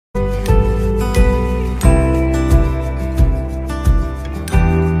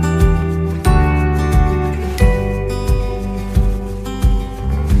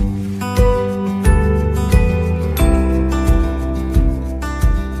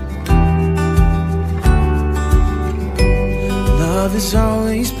has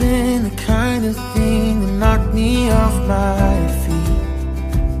always been the kind of thing that knocked me off my feet.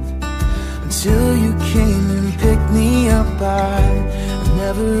 Until you came and picked me up, I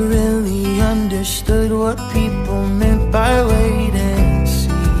never really understood what people meant by wait and see.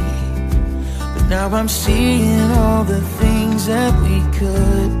 But now I'm seeing all the things that we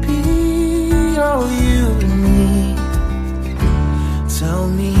could be, oh, you and me. Tell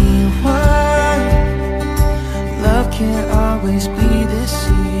me why love can't always be this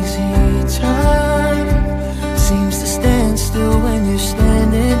easy. Time seems to stand still when you're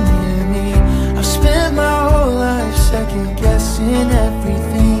standing near me. I've spent my whole life second guessing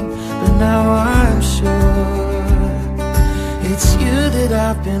everything, but now I'm sure it's you that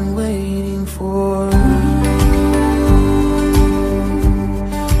I've been waiting for.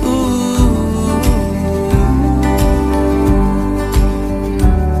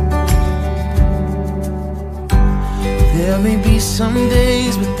 There may be some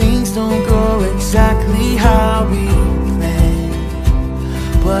days when things don't go exactly how we planned,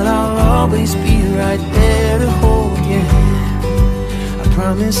 but I'll always be right there to hold your hand. I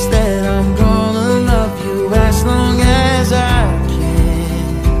promise that I'm gonna love you as long as I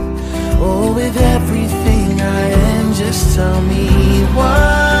can. Oh, with everything I am, just tell me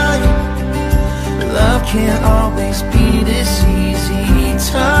why love can't always be this easy.